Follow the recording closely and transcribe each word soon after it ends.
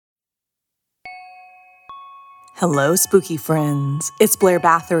Hello, spooky friends. It's Blair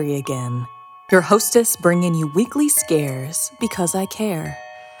Bathory again, your hostess bringing you weekly scares because I care.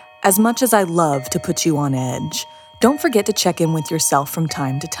 As much as I love to put you on edge, don't forget to check in with yourself from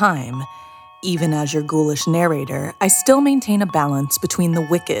time to time. Even as your ghoulish narrator, I still maintain a balance between the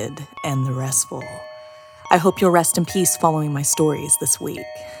wicked and the restful. I hope you'll rest in peace following my stories this week.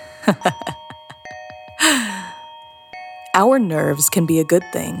 Our nerves can be a good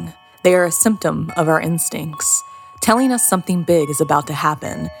thing. They are a symptom of our instincts, telling us something big is about to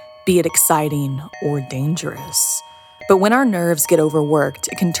happen, be it exciting or dangerous. But when our nerves get overworked,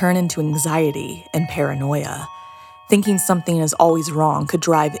 it can turn into anxiety and paranoia. Thinking something is always wrong could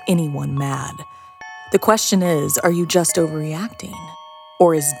drive anyone mad. The question is, are you just overreacting?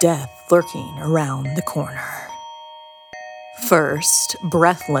 Or is death lurking around the corner? First,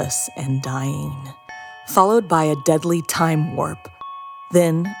 breathless and dying, followed by a deadly time warp,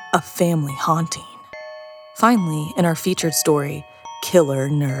 then a family haunting. Finally, in our featured story, killer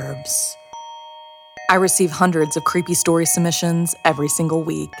nerves. I receive hundreds of creepy story submissions every single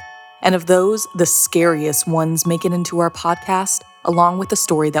week, and of those, the scariest ones make it into our podcast, along with the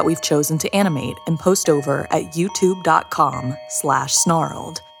story that we've chosen to animate and post over at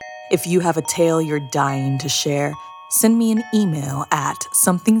youtube.com/snarled. If you have a tale you're dying to share, send me an email at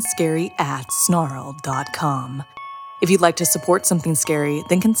somethingscary@snarled.com. If you'd like to support Something Scary,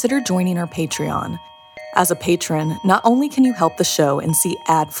 then consider joining our Patreon. As a patron, not only can you help the show and see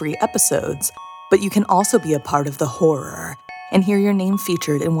ad-free episodes, but you can also be a part of the horror and hear your name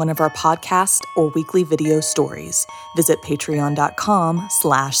featured in one of our podcast or weekly video stories. Visit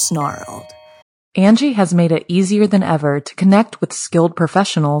patreon.com/snarled. Angie has made it easier than ever to connect with skilled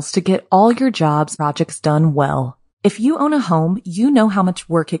professionals to get all your jobs projects done well. If you own a home, you know how much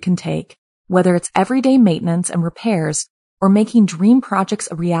work it can take, whether it's everyday maintenance and repairs or making dream projects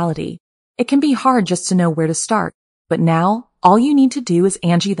a reality. It can be hard just to know where to start, but now all you need to do is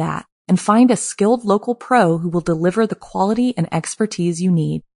Angie that and find a skilled local pro who will deliver the quality and expertise you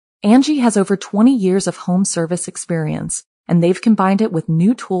need. Angie has over 20 years of home service experience, and they've combined it with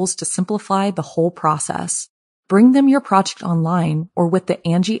new tools to simplify the whole process. Bring them your project online or with the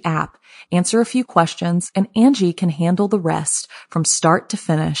Angie app, answer a few questions, and Angie can handle the rest from start to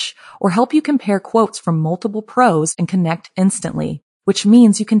finish or help you compare quotes from multiple pros and connect instantly, which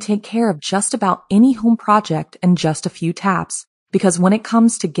means you can take care of just about any home project in just a few taps. Because when it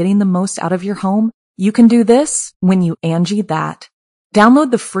comes to getting the most out of your home, you can do this when you Angie that. Download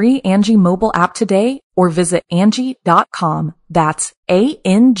the free Angie mobile app today or visit Angie.com. That's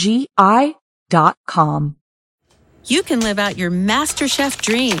ANGI.com. You can live out your MasterChef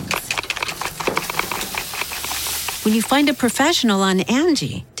dreams when you find a professional on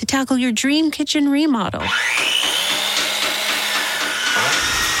Angie to tackle your dream kitchen remodel.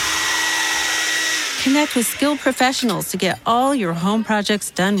 Connect with skilled professionals to get all your home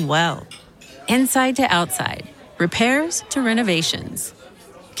projects done well. Inside to outside, repairs to renovations.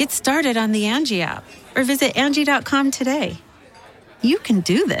 Get started on the Angie app or visit Angie.com today. You can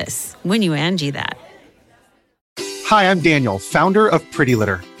do this when you Angie that. Hi, I'm Daniel, founder of Pretty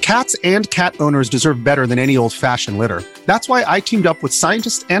Litter. Cats and cat owners deserve better than any old-fashioned litter. That's why I teamed up with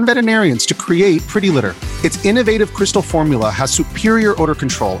scientists and veterinarians to create Pretty Litter. Its innovative crystal formula has superior odor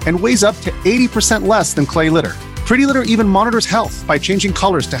control and weighs up to 80% less than clay litter. Pretty Litter even monitors health by changing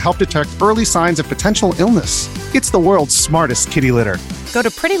colors to help detect early signs of potential illness. It's the world's smartest kitty litter. Go to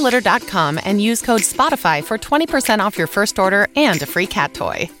prettylitter.com and use code SPOTIFY for 20% off your first order and a free cat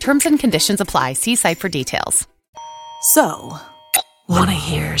toy. Terms and conditions apply. See site for details. So, wanna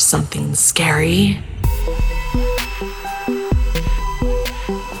hear something scary?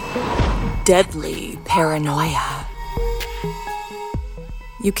 Deadly paranoia.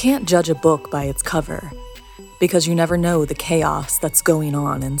 You can't judge a book by its cover, because you never know the chaos that's going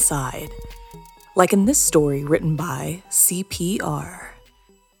on inside. Like in this story written by CPR.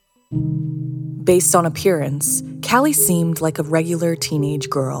 Based on appearance, Callie seemed like a regular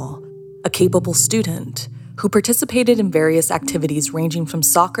teenage girl, a capable student who participated in various activities ranging from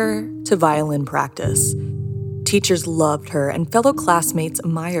soccer to violin practice. Teachers loved her and fellow classmates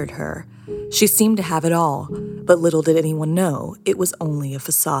admired her. She seemed to have it all, but little did anyone know it was only a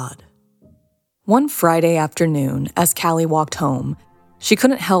facade. One Friday afternoon, as Callie walked home, she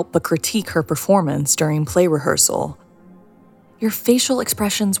couldn't help but critique her performance during play rehearsal. "Your facial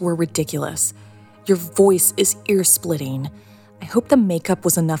expressions were ridiculous. Your voice is ear-splitting. I hope the makeup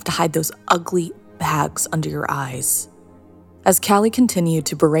was enough to hide those ugly bags under your eyes." As Callie continued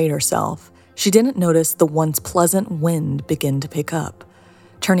to berate herself, she didn't notice the once pleasant wind begin to pick up,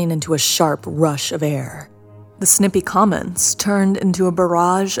 turning into a sharp rush of air. The snippy comments turned into a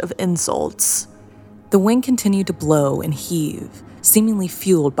barrage of insults. The wind continued to blow and heave, seemingly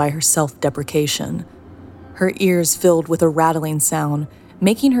fueled by her self-deprecation. Her ears filled with a rattling sound,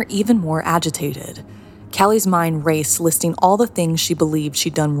 making her even more agitated. Callie's mind raced, listing all the things she believed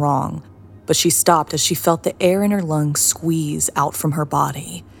she'd done wrong, but she stopped as she felt the air in her lungs squeeze out from her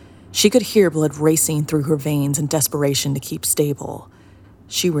body. She could hear blood racing through her veins in desperation to keep stable.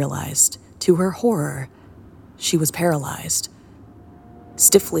 She realized, to her horror, she was paralyzed.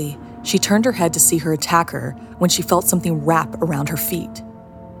 Stiffly, she turned her head to see her attacker when she felt something wrap around her feet.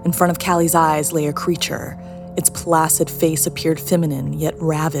 In front of Callie's eyes lay a creature. Its placid face appeared feminine, yet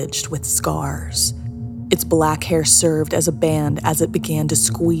ravaged with scars. Its black hair served as a band as it began to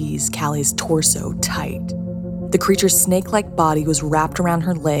squeeze Callie's torso tight. The creature's snake-like body was wrapped around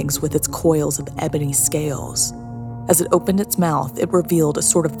her legs with its coils of ebony scales. As it opened its mouth, it revealed a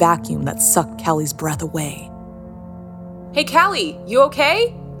sort of vacuum that sucked Callie's breath away. "Hey, Callie, you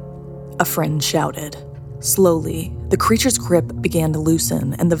okay?" A friend shouted. Slowly, the creature's grip began to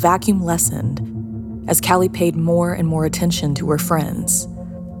loosen and the vacuum lessened as Callie paid more and more attention to her friends.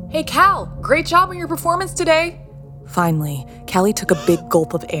 "Hey, Cal, great job on your performance today." Finally, Callie took a big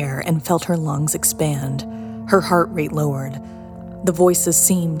gulp of air and felt her lungs expand. Her heart rate lowered. The voices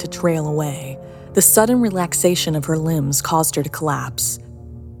seemed to trail away. The sudden relaxation of her limbs caused her to collapse.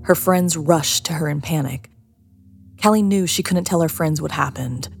 Her friends rushed to her in panic. Callie knew she couldn't tell her friends what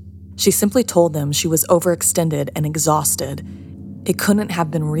happened. She simply told them she was overextended and exhausted. It couldn't have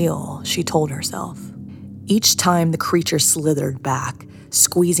been real, she told herself. Each time the creature slithered back,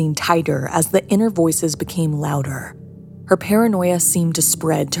 squeezing tighter as the inner voices became louder. Her paranoia seemed to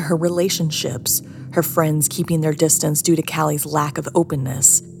spread to her relationships, her friends keeping their distance due to Callie's lack of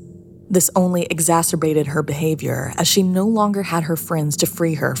openness. This only exacerbated her behavior as she no longer had her friends to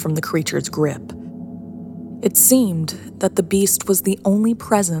free her from the creature's grip. It seemed that the beast was the only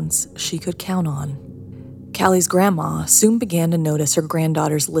presence she could count on. Callie's grandma soon began to notice her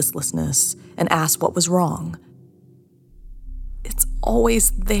granddaughter's listlessness and asked what was wrong. "It's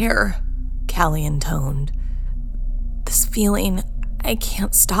always there," Callie intoned. "This feeling, I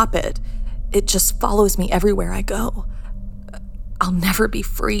can't stop it. It just follows me everywhere I go. I'll never be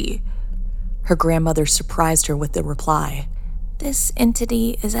free." Her grandmother surprised her with the reply. "This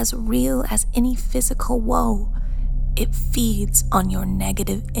entity is as real as any physical woe. It feeds on your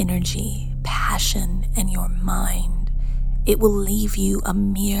negative energy, passion, and your mind. It will leave you a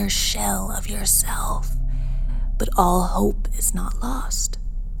mere shell of yourself. But all hope is not lost."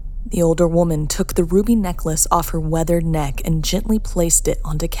 The older woman took the ruby necklace off her weathered neck and gently placed it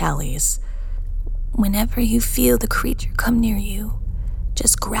onto Callie's. "Whenever you feel the creature come near you,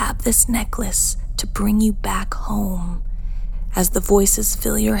 just grab this necklace to bring you back home. As the voices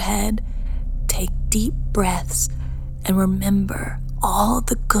fill your head, take deep breaths and remember all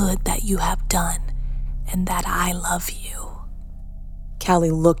the good that you have done and that I love you."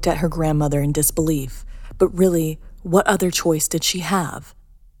 Callie looked at her grandmother in disbelief, but really, what other choice did she have?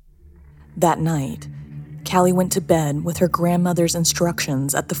 That night, Callie went to bed with her grandmother's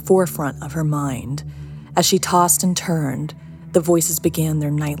instructions at the forefront of her mind. As she tossed and turned, the voices began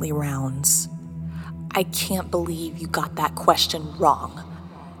their nightly rounds. "I can't believe you got that question wrong.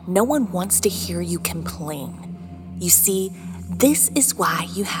 No one wants to hear you complain. You see, this is why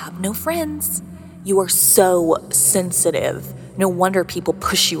you have no friends. You are so sensitive. No wonder people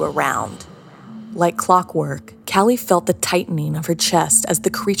push you around." Like clockwork, Callie felt the tightening of her chest as the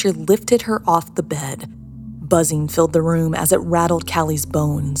creature lifted her off the bed. Buzzing filled the room as it rattled Callie's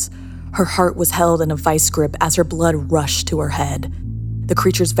bones. Her heart was held in a vice grip as her blood rushed to her head. The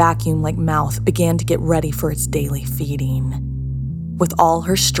creature's vacuum-like mouth began to get ready for its daily feeding. With all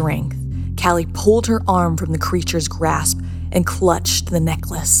her strength, Callie pulled her arm from the creature's grasp and clutched the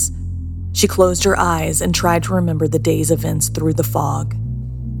necklace. She closed her eyes and tried to remember the day's events through the fog.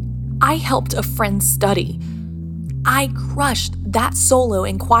 "I helped a friend study. I crushed that solo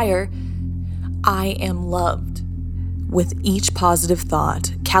in choir. I am loved." With each positive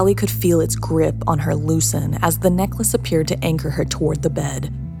thought, Callie could feel its grip on her loosen as the necklace appeared to anchor her toward the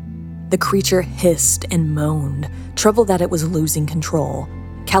bed. The creature hissed and moaned, troubled that it was losing control.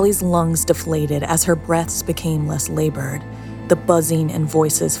 Callie's lungs deflated as her breaths became less labored. The buzzing and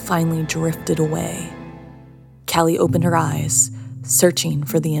voices finally drifted away. Callie opened her eyes, searching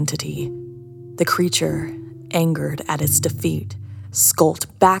for the entity. The creature, angered at its defeat,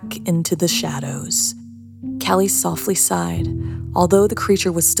 skulked back into the shadows. Callie softly sighed. Although the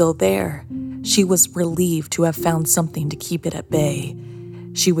creature was still there, she was relieved to have found something to keep it at bay.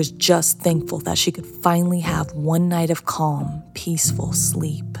 She was just thankful that she could finally have one night of calm, peaceful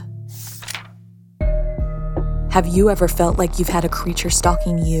sleep. Have you ever felt like you've had a creature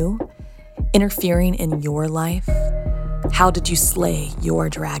stalking you? Interfering in your life? How did you slay your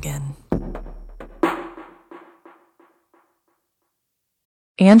dragon?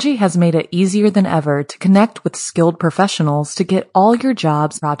 Angie has made it easier than ever to connect with skilled professionals to get all your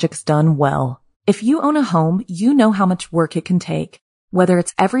jobs projects done well. If you own a home, you know how much work it can take, whether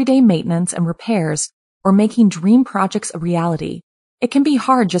it's everyday maintenance and repairs or making dream projects a reality. It can be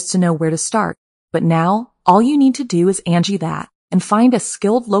hard just to know where to start, but now all you need to do is Angie that and find a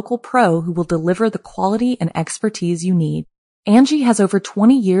skilled local pro who will deliver the quality and expertise you need. Angie has over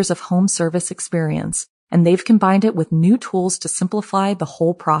 20 years of home service experience, and they've combined it with new tools to simplify the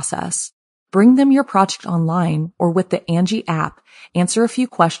whole process. Bring them your project online or with the Angie app, answer a few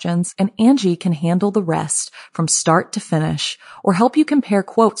questions, and Angie can handle the rest from start to finish or help you compare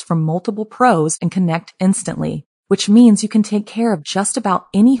quotes from multiple pros and connect instantly, which means you can take care of just about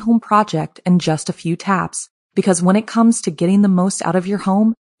any home project in just a few taps. Because when it comes to getting the most out of your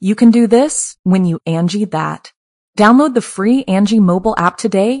home, you can do this when you Angie that. Download the free Angie mobile app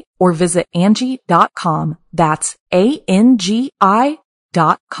today or visit Angie.com. That's ANGI.com.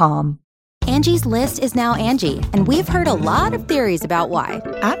 Angie's List is now Angie, and we've heard a lot of theories about why.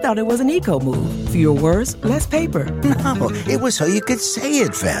 I thought it was an eco move. Fewer words, less paper. No, it was so you could say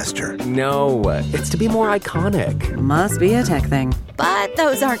it faster. No, it's to be more iconic. Must be a tech thing. But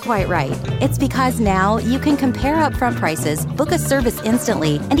those aren't quite right. It's because now you can compare upfront prices, book a service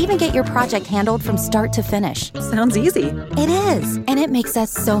instantly, and even get your project handled from start to finish. Sounds easy. It is, and it makes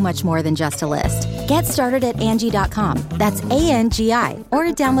us so much more than just a list. Get started at Angie.com. That's ANGI, or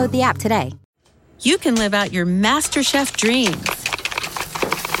download the app today. You can live out your MasterChef dreams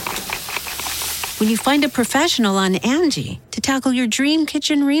when you find a professional on Angie to tackle your dream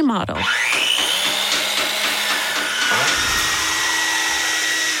kitchen remodel.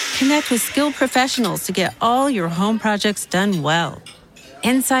 Connect with skilled professionals to get all your home projects done well.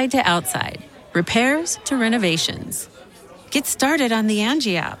 Inside to outside, repairs to renovations. Get started on the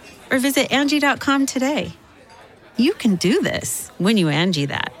Angie app or visit Angie.com today. You can do this when you Angie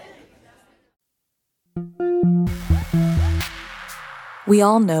that. We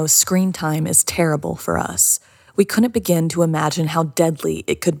all know screen time is terrible for us. We couldn't begin to imagine how deadly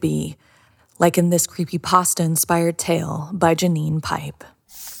it could be, like in this creepypasta-inspired tale by Janine Pipe.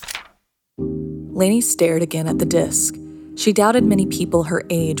 Lainey stared again at the disc. She doubted many people her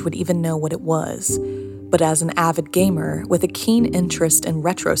age would even know what it was, but as an avid gamer with a keen interest in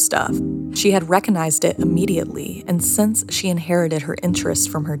retro stuff, she had recognized it immediately, and since she inherited her interest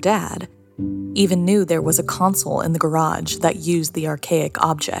from her dad, even knew there was a console in the garage that used the archaic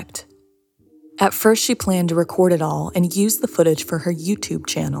object. At first, she planned to record it all and use the footage for her YouTube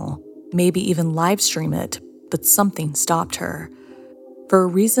channel, maybe even live stream it, but something stopped her. For a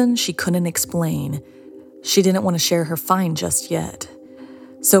reason she couldn't explain, she didn't want to share her find just yet.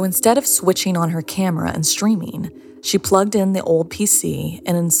 So instead of switching on her camera and streaming, she plugged in the old PC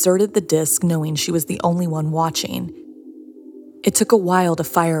and inserted the disc knowing she was the only one watching. It took a while to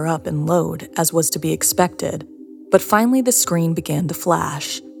fire up and load, as was to be expected, but finally the screen began to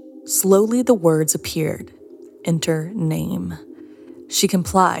flash. Slowly the words appeared. Enter name. She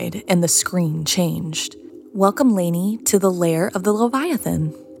complied, and the screen changed. Welcome, Lainey, to the lair of the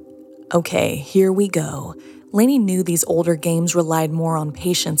Leviathan. Okay, here we go. Lainey knew these older games relied more on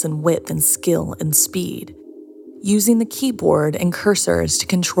patience and wit than skill and speed. Using the keyboard and cursors to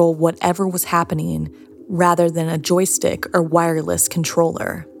control whatever was happening, rather than a joystick or wireless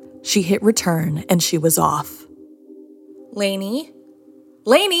controller. She hit return and she was off. Lainey?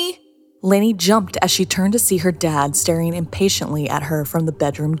 Lainey! Lainey jumped as she turned to see her dad staring impatiently at her from the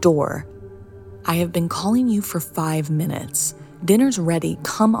bedroom door. I have been calling you for 5 minutes. Dinner's ready.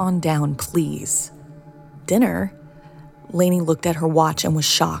 Come on down, please. Dinner? Lainey looked at her watch and was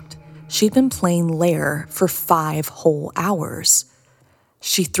shocked. She'd been playing Lair for 5 whole hours.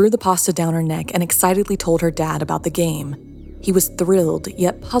 She threw the pasta down her neck and excitedly told her dad about the game. He was thrilled,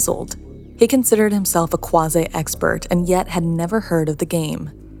 yet puzzled. He considered himself a quasi-expert and yet had never heard of the game.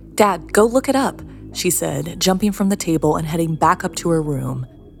 Dad, go look it up, she said, jumping from the table and heading back up to her room.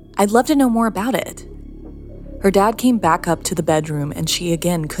 I'd love to know more about it. Her dad came back up to the bedroom and she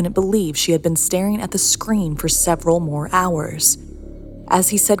again couldn't believe she had been staring at the screen for several more hours. As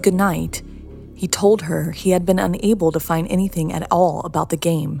he said goodnight, he told her he had been unable to find anything at all about the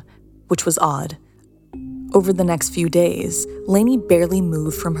game, which was odd. Over the next few days, Lainey barely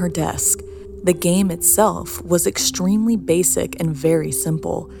moved from her desk. The game itself was extremely basic and very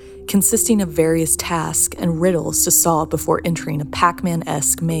simple, consisting of various tasks and riddles to solve before entering a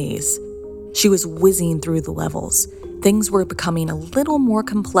Pac-Man-esque maze. She was whizzing through the levels. Things were becoming a little more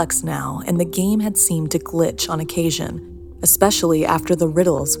complex now, and the game had seemed to glitch on occasion. especially after the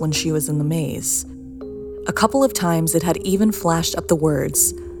riddles when she was in the maze. A couple of times it had even flashed up the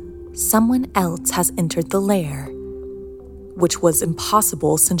words, "Someone else has entered the lair," which was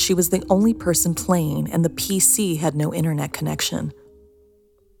impossible since she was the only person playing and the PC had no internet connection.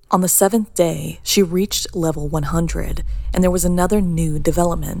 On the 7th day, she reached level 100, and there was another new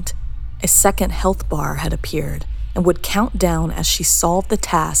development. A second health bar had appeared and would count down as she solved the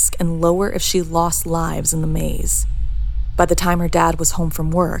task and lower if she lost lives in the maze. By the time her dad was home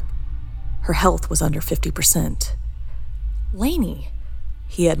from work, her health was under 50%. "Lainey,"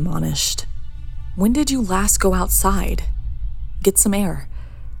 he admonished, "when did you last go outside? Get some air.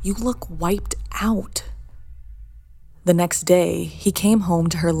 You look wiped out." The next day, he came home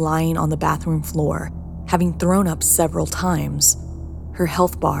to her lying on the bathroom floor, having thrown up several times. Her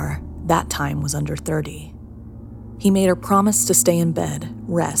health bar, that time, was under 30. He made her promise to stay in bed,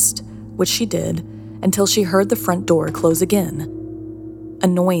 rest, which she did, until she heard the front door close again.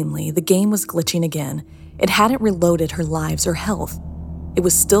 Annoyingly, the game was glitching again. It hadn't reloaded her lives or health. It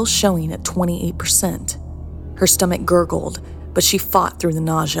was still showing at 28%. Her stomach gurgled, but she fought through the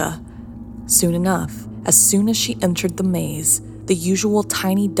nausea. Soon enough, as soon as she entered the maze, the usual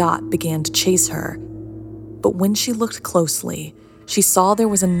tiny dot began to chase her. But when she looked closely, she saw there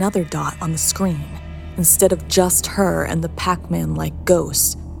was another dot on the screen. Instead of just her and the Pac-Man-like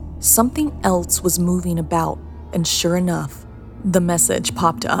ghost, something else was moving about, and sure enough, the message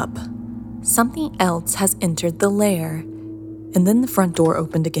popped up. "Something else has entered the lair." And then the front door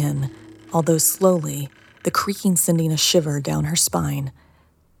opened again, although slowly, the creaking sending a shiver down her spine.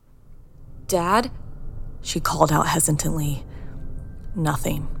 "Dad?" she called out hesitantly.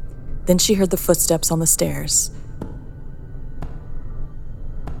 Nothing. Then she heard the footsteps on the stairs.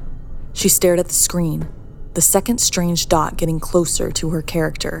 She stared at the screen, the second strange dot getting closer to her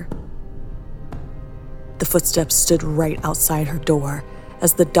character. The footsteps stood right outside her door,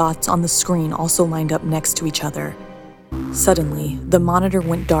 as the dots on the screen also lined up next to each other. Suddenly, the monitor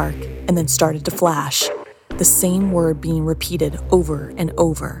went dark and then started to flash, the same word being repeated over and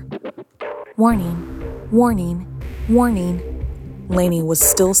over. "Warning, warning, warning." Lainey was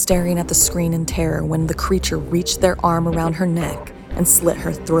still staring at the screen in terror when the creature reached their arm around her neck and slit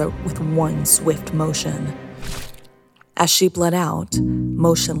her throat with one swift motion. As she bled out,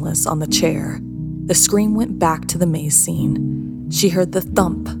 motionless on the chair, the screen went back to the maze scene. She heard the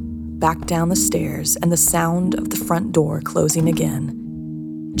thump back down the stairs and the sound of the front door closing again.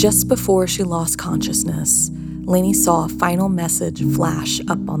 Just before she lost consciousness, Lainey saw a final message flash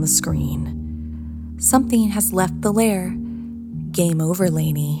up on the screen. "Something has left the lair. Game over,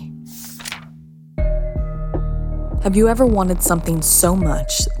 Lainey." Have you ever wanted something so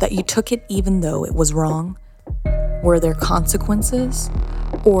much that you took it even though it was wrong? Were there consequences,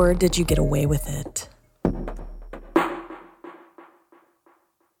 or did you get away with it?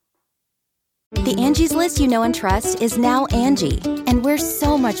 The Angie's List you know and trust is now Angie, and we're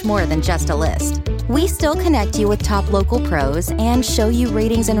so much more than just a list. We still connect you with top local pros and show you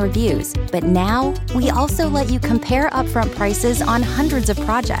ratings and reviews, but now we also let you compare upfront prices on hundreds of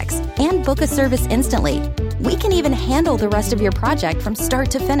projects and book a service instantly. We can even handle the rest of your project from start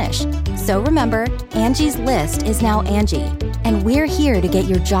to finish. So remember, Angie's List is now Angie, and we're here to get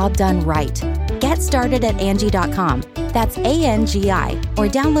your job done right. Get started at Angie.com. That's ANGI, or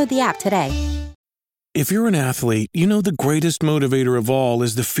download the app today. If you're an athlete, you know the greatest motivator of all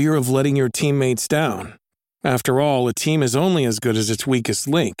is the fear of letting your teammates down. After all, a team is only as good as its weakest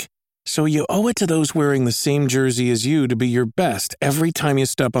link. So you owe it to those wearing the same jersey as you to be your best every time you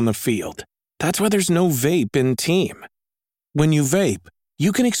step on the field. That's why there's no vape in team. When you vape,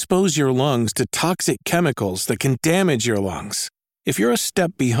 you can expose your lungs to toxic chemicals that can damage your lungs. If you're a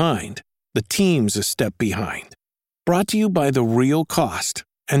step behind, the team's a step behind. Brought to you by The Real Cost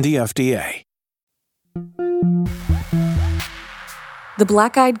and the FDA. The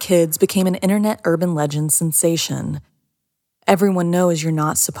Black Eyed Kids became an internet urban legend sensation. Everyone knows you're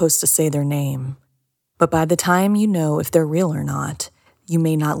not supposed to say their name, but by the time you know if they're real or not, you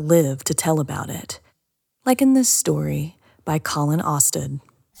may not live to tell about it. Like in this story by Colin Austed.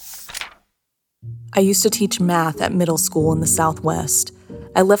 I used to teach math at middle school in the Southwest.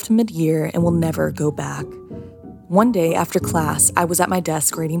 I left mid-year and will never go back. One day after class, I was at my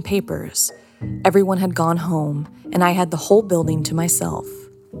desk grading papers. Everyone had gone home, and I had the whole building to myself.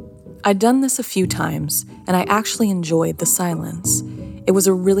 I'd done this a few times, and I actually enjoyed the silence. It was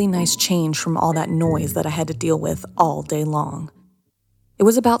a really nice change from all that noise that I had to deal with all day long. It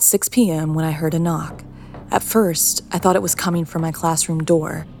was about 6 p.m. when I heard a knock. At first, I thought it was coming from my classroom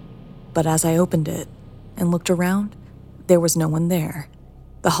door, but as I opened it and looked around, there was no one there.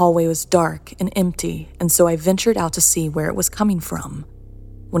 The hallway was dark and empty, and so I ventured out to see where it was coming from.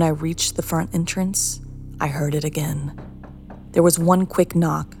 When I reached the front entrance, I heard it again. There was one quick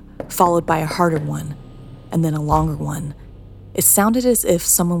knock, followed by a harder one, and then a longer one. It sounded as if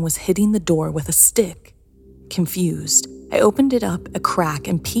someone was hitting the door with a stick. Confused, I opened it up a crack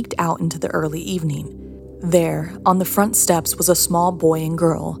and peeked out into the early evening. There, on the front steps, was a small boy and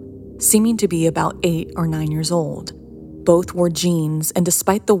girl, seeming to be about 8 or 9 years old. Both wore jeans, and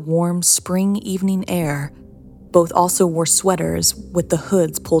despite the warm spring evening air, both also wore sweaters with the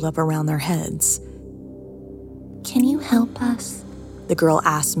hoods pulled up around their heads. "Can you help us?" the girl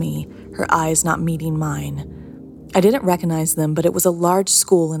asked me, her eyes not meeting mine. I didn't recognize them, but it was a large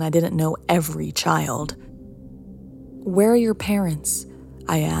school and I didn't know every child. "Where are your parents?"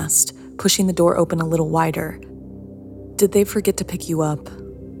 I asked, pushing the door open a little wider. "Did they forget to pick you up?"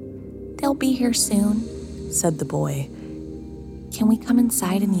 "They'll be here soon," said the boy. "Can we come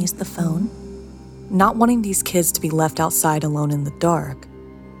inside and use the phone?" Not wanting these kids to be left outside alone in the dark,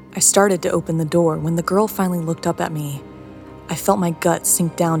 I started to open the door when the girl finally looked up at me. I felt my gut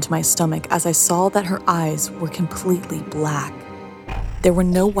sink down to my stomach as I saw that her eyes were completely black. There were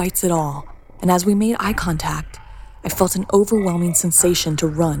no whites at all, and as we made eye contact, I felt an overwhelming sensation to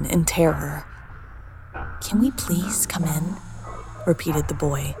run in terror. "Can we please come in?" repeated the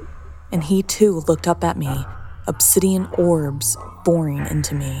boy, and he too looked up at me, obsidian orbs boring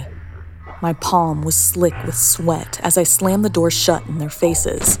into me. My palm was slick with sweat as I slammed the door shut in their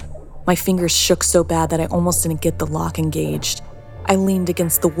faces. My fingers shook so bad that I almost didn't get the lock engaged. I leaned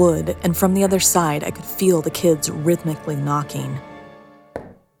against the wood, and from the other side, I could feel the kids rhythmically knocking.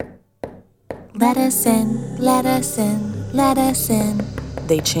 "Let us in, let us in, let us in,"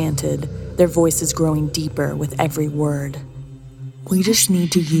 they chanted, their voices growing deeper with every word. "We just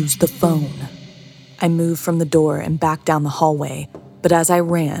need to use the phone." I moved from the door and back down the hallway, but as I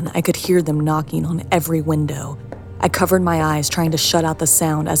ran, I could hear them knocking on every window. I covered my eyes trying to shut out the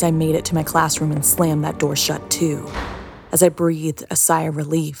sound as I made it to my classroom and slammed that door shut too. As I breathed a sigh of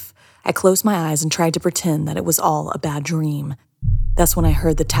relief, I closed my eyes and tried to pretend that it was all a bad dream. That's when I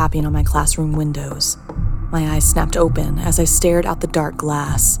heard the tapping on my classroom windows. My eyes snapped open as I stared out the dark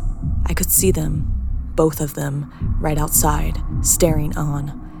glass. I could see them, both of them, right outside, staring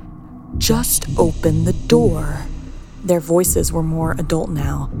on. "Just open the door." Their voices were more adult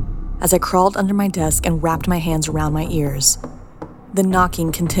now, as I crawled under my desk and wrapped my hands around my ears. The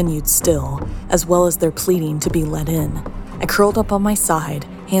knocking continued still, as well as their pleading to be let in. I curled up on my side,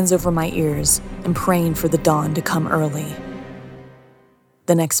 hands over my ears, and praying for the dawn to come early.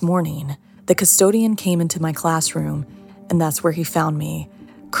 The next morning, the custodian came into my classroom, and that's where he found me,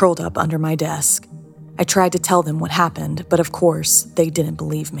 curled up under my desk. I tried to tell them what happened, but of course, they didn't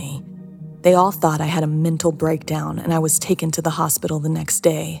believe me. They all thought I had a mental breakdown, and I was taken to the hospital the next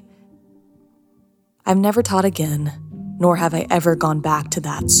day. I've never taught again, nor have I ever gone back to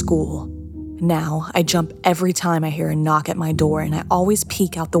that school. Now, I jump every time I hear a knock at my door, and I always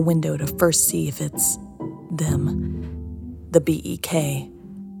peek out the window to first see if it's them. The BEK,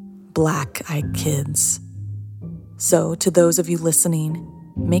 black-eyed kids. So, to those of you listening,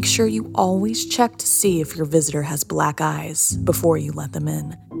 make sure you always check to see if your visitor has black eyes before you let them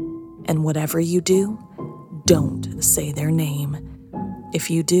in. And whatever you do, don't say their name. If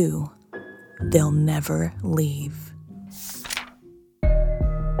you do, they'll never leave.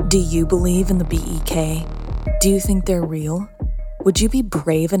 Do you believe in the BEK? Do you think they're real? Would you be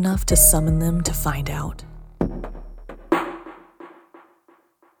brave enough to summon them to find out?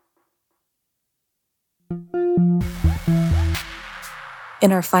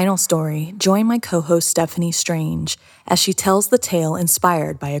 In our final story, join my co-host Stephanie Strange as she tells the tale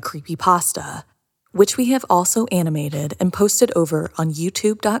inspired by a creepypasta, which we have also animated and posted over on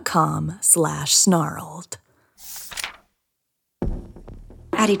youtube.com/snarled.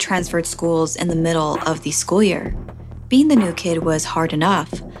 Addie transferred schools in the middle of the school year. Being the new kid was hard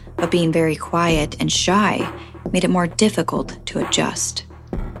enough, but being very quiet and shy made it more difficult to adjust.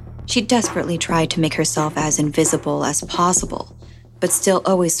 She desperately tried to make herself as invisible as possible, but still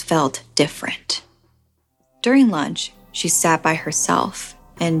always felt different. During lunch, she sat by herself,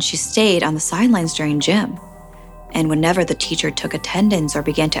 and she stayed on the sidelines during gym. And whenever the teacher took attendance or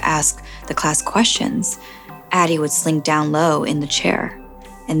began to ask the class questions, Addie would slink down low in the chair,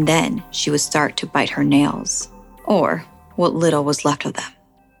 and then she would start to bite her nails, or what little was left of them.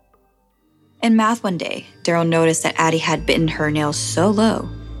 In math one day, Daryl noticed that Addie had bitten her nails so low,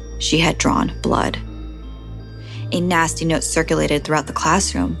 she had drawn blood. A nasty note circulated throughout the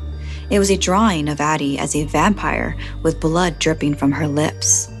classroom. It was a drawing of Addie as a vampire with blood dripping from her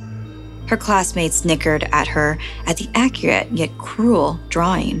lips. Her classmates snickered at her at the accurate yet cruel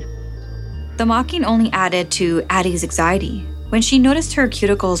drawing. The mocking only added to Addie's anxiety. When she noticed her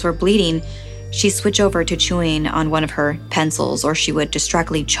cuticles were bleeding, she'd switch over to chewing on one of her pencils, or she would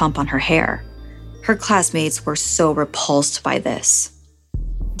distractedly chomp on her hair. Her classmates were so repulsed by this.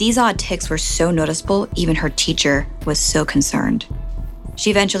 These odd tics were so noticeable, even her teacher was so concerned.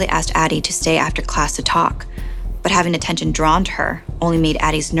 She eventually asked Addie to stay after class to talk, but having attention drawn to her only made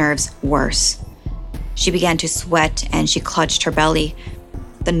Addie's nerves worse. She began to sweat and she clutched her belly.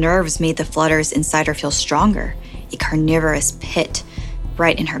 The nerves made the flutters inside her feel stronger, a carnivorous pit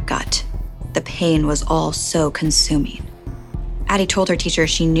right in her gut. The pain was all so consuming. Addie told her teacher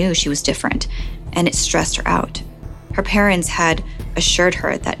she knew she was different, and it stressed her out. Her parents had assured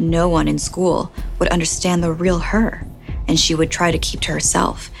her that no one in school would understand the real her, and she would try to keep to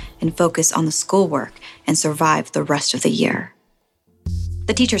herself and focus on the schoolwork and survive the rest of the year.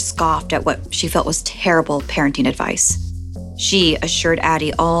 The teacher scoffed at what she felt was terrible parenting advice. She assured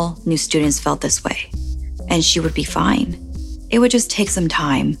Addie all new students felt this way, and she would be fine. It would just take some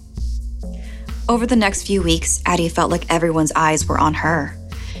time. Over the next few weeks, Addie felt like everyone's eyes were on her.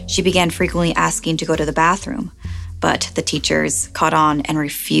 She began frequently asking to go to the bathroom, but the teachers caught on and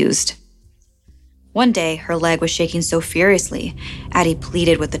refused. One day, her leg was shaking so furiously, Addie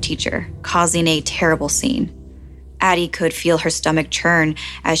pleaded with the teacher, causing a terrible scene. Addie could feel her stomach churn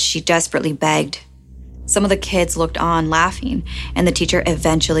as she desperately begged. Some of the kids looked on, laughing, and the teacher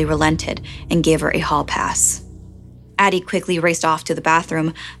eventually relented and gave her a hall pass. Addie quickly raced off to the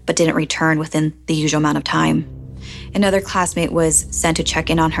bathroom, but didn't return within the usual amount of time. Another classmate was sent to check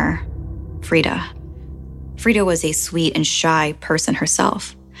in on her, Frida. Frida was a sweet and shy person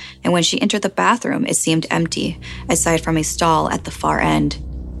herself, and when she entered the bathroom, it seemed empty, aside from a stall at the far end.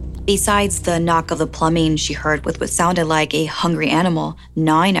 Besides the knock of the plumbing, she heard what sounded like a hungry animal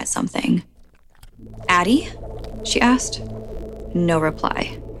gnawing at something. "Addie?" she asked. No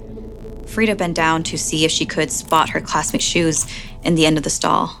reply. Frida bent down to see if she could spot her classmate's shoes in the end of the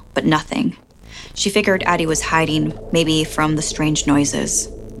stall, but nothing. She figured Addie was hiding, maybe from the strange noises.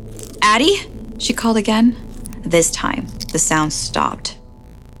 "Addie?" she called again. This time, the sound stopped.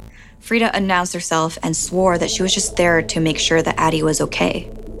 Frida announced herself and swore that she was just there to make sure that Addie was okay,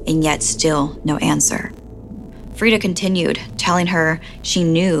 and yet still no answer. Frida continued, telling her she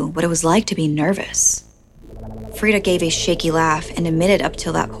knew what it was like to be nervous. Frida gave a shaky laugh and admitted up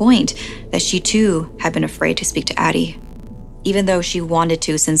till that point that she too had been afraid to speak to Addie, even though she wanted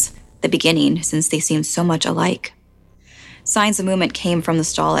to since the beginning, since they seemed so much alike. Signs of movement came from the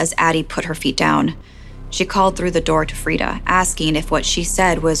stall as Addie put her feet down. She called through the door to Frida, asking if what she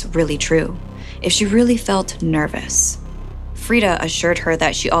said was really true, if she really felt nervous. Frida assured her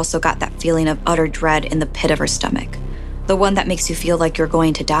that she also got that feeling of utter dread in the pit of her stomach, the one that makes you feel like you're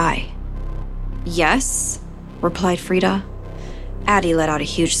going to die. "Yes," replied Frida. Addie let out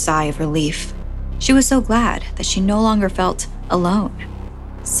a huge sigh of relief. She was so glad that she no longer felt alone.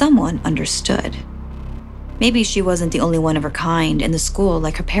 Someone understood. Maybe she wasn't the only one of her kind in the school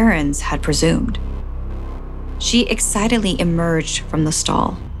like her parents had presumed. She excitedly emerged from the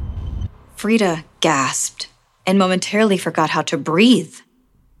stall. Frida gasped and momentarily forgot how to breathe.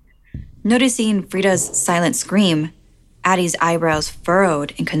 Noticing Frida's silent scream, Addie's eyebrows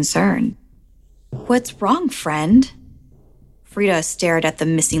furrowed in concern. "What's wrong, friend?" Frida stared at the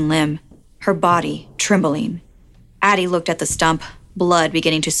missing limb, her body trembling. Addie looked at the stump, blood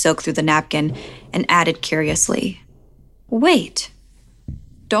beginning to soak through the napkin, and added curiously, "Wait,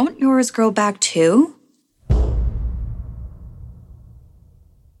 don't yours grow back too?"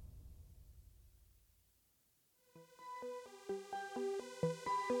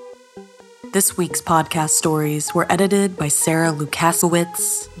 This week's podcast stories were edited by Sarah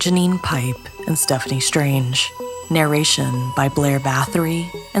Lukasiewicz, Janine Pipe, and Stephanie Strange. Narration by Blair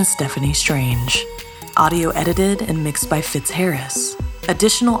Bathory and Stephanie Strange. Audio edited and mixed by Fitz Harris.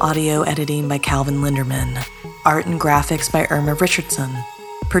 Additional audio editing by Calvin Linderman. Art and graphics by Irma Richardson.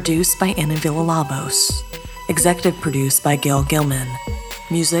 Produced by Anna Villalobos. Executive produced by Gail Gilman.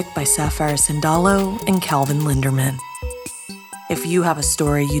 Music by Sapphire Sindalo and Calvin Linderman. If you have a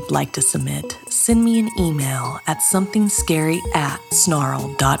story you'd like to submit, send me an email at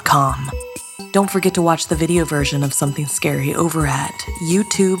somethingscary@snarled.com. Don't forget to watch the video version of Something Scary over at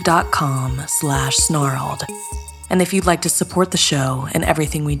youtube.com/snarled. And if you'd like to support the show and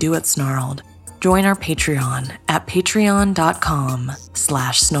everything we do at Snarled, join our Patreon at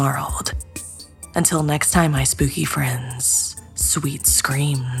patreon.com/snarled. Until next time, my spooky friends, sweet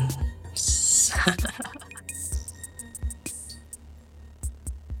screams.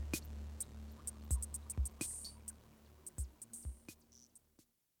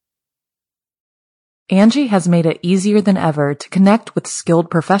 Angie has made it easier than ever to connect with skilled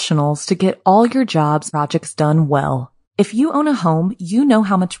professionals to get all your jobs projects done well. If you own a home, you know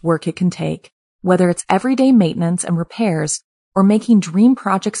how much work it can take, whether it's everyday maintenance and repairs or making dream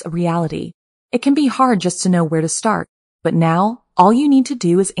projects a reality. It can be hard just to know where to start, but now all you need to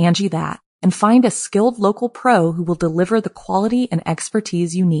do is Angie that and find a skilled local pro who will deliver the quality and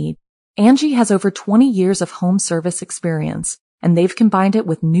expertise you need. Angie has over 20 years of home service experience, and they've combined it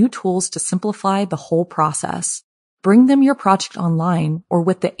with new tools to simplify the whole process. Bring them your project online or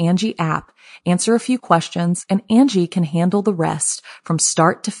with the Angie app, answer a few questions, and Angie can handle the rest from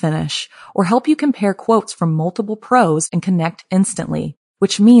start to finish or help you compare quotes from multiple pros and connect instantly,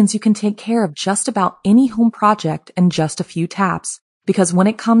 which means you can take care of just about any home project in just a few taps. Because when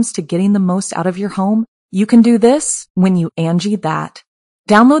it comes to getting the most out of your home, you can do this when you Angie that.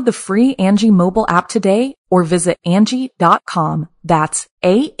 Download the free Angie mobile app today or visit Angie.com. That's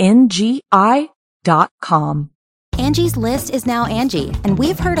ANGI.com. Angie's List is now Angie, and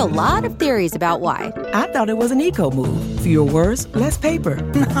we've heard a lot of theories about why. I thought it was an eco move. Fewer words, less paper.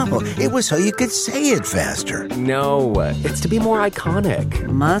 No, it was so you could say it faster. No, it's to be more iconic.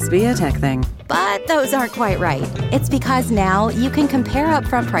 Must be a tech thing. But those aren't quite right. It's because now you can compare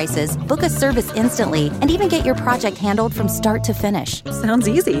upfront prices, book a service instantly, and even get your project handled from start to finish. Sounds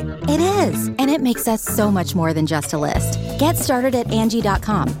easy. It is, and it makes us so much more than just a list. Get started at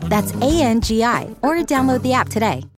Angie.com. That's ANGI, or download the app today.